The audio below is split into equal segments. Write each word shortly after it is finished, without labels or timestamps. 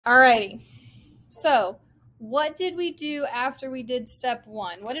Alrighty. So what did we do after we did step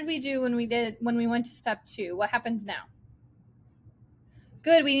 1? What did we do when we went to step 2? What happens now?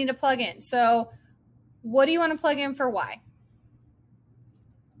 Good, we need to plug in. So what do you want to plug in for y?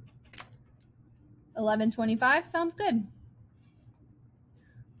 1125 sounds good.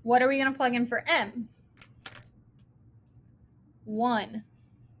 What are we going to plug in for m? 1.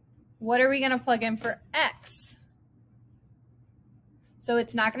 What are we going to plug in for x? So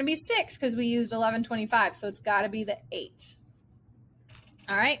it's not going to be 6 because we used 1125, so it's got to be the 8.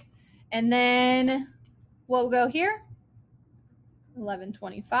 All right. And then what will go here?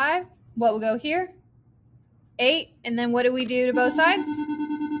 1125. What will go here? 8. And then what do we do to both sides?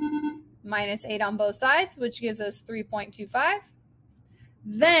 Minus 8 on both sides, which gives us 3.25.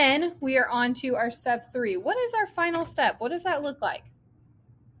 Then we are on to our step 3. What is our final step? What does that look like?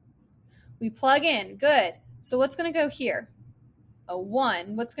 We plug in. Good. So what's going to go here? A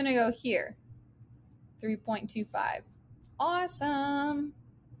 1. What's going to go here? 3.25. Awesome.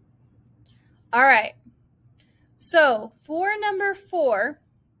 All right. So for number 4,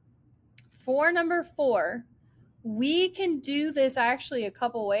 we can do this actually a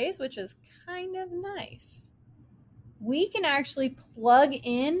couple ways, which is kind of nice. We can actually plug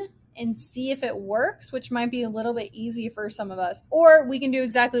in and see if it works, which might be a little bit easy for some of us, or we can do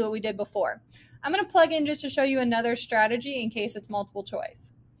exactly what we did before. I'm going to plug in just to show you another strategy in case it's multiple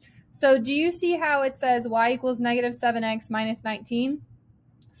choice. So do you see how it says y equals negative 7x minus 19?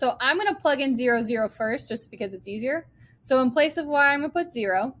 So I'm going to plug in 0, 0 first just because it's easier. So in place of y, I'm going to put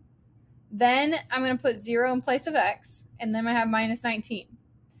 0. Then I'm going to put 0 in place of x, and then I have minus 19.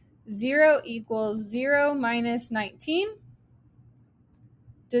 0 equals 0 minus 19.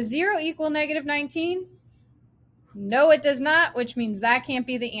 Does 0 equal negative 19? No, it does not, which means that can't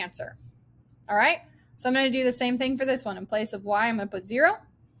be the answer. All right, so I'm going to do the same thing for this one. In place of y, I'm going to put 0.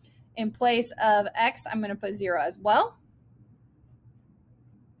 In place of x, I'm going to put 0 as well.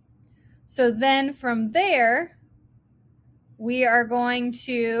 So then from there, we are going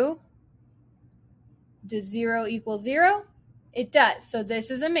to, does 0 equal 0? It does. So this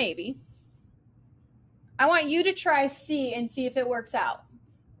is a maybe. I want you to try C and see if it works out.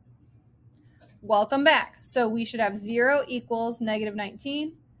 Welcome back. So we should have 0 equals negative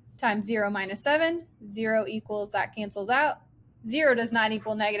 19 times 0 minus 7. 0 equals, that cancels out. 0 does not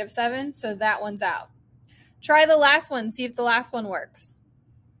equal negative 7, so that one's out. Try the last one, see if the last one works.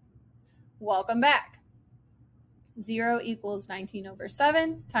 Welcome back. 0 equals 19 over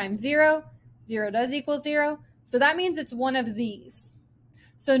 7 times 0. 0 does equal 0, so that means it's one of these.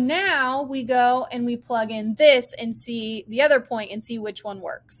 So now we go and we plug in this and see the other point and see which one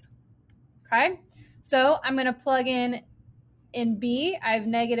works. Okay, so I'm going to plug in B. I have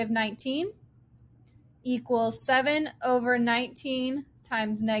negative 19 equals 7 over 19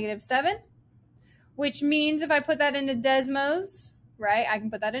 times negative 7, which means if I put that into Desmos, right, I can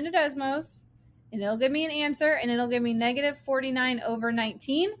put that into Desmos, and it'll give me an answer, and it'll give me negative 49 over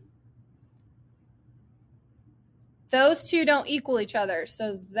 19. Those two don't equal each other,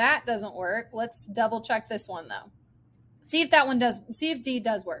 so that doesn't work. Let's double check this one, though. See if that one does, see if D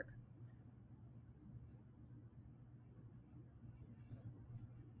does work.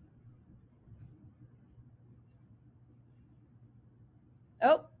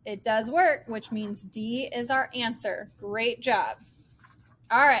 Oh, it does work, which means D is our answer. Great job.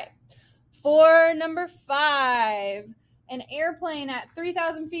 All right. For number 5, an airplane at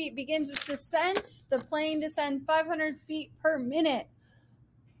 3,000 feet begins its descent. The plane descends 500 feet per minute.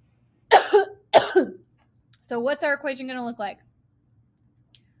 So what's our equation going to look like?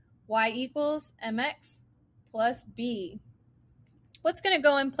 Y equals mx plus b. What's going to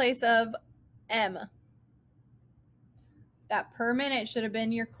go in place of m? That per minute should have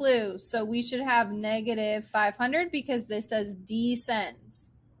been your clue. So we should have negative 500 because this says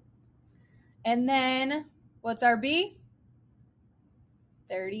descends. And then what's our b?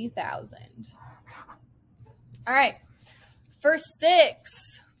 30,000. All right. For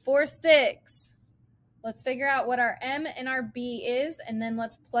 6, let's figure out what our m and our b is, and then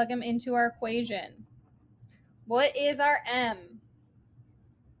let's plug them into our equation. What is our m?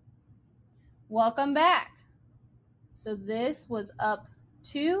 Welcome back. So this was up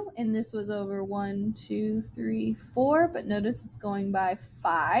 2, and this was over 1, 2, 3, 4, but notice it's going by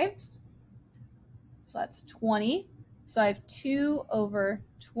 5s. So that's 20. So I have 2 over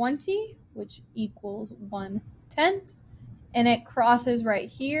 20, which equals 1/10. And it crosses right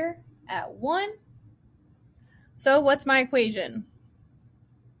here at 1. So what's my equation?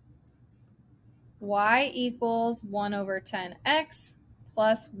 Y equals 1 over 10x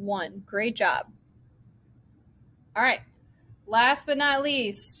plus 1. Great job. All right. Last but not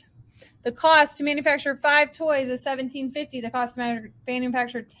least, the cost to manufacture 5 toys is $17.50. The cost to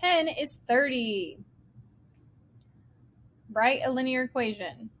manufacture 10 is $30. Write a linear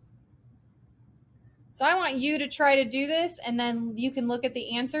equation. So I want you to try to do this, and then you can look at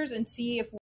the answers and see if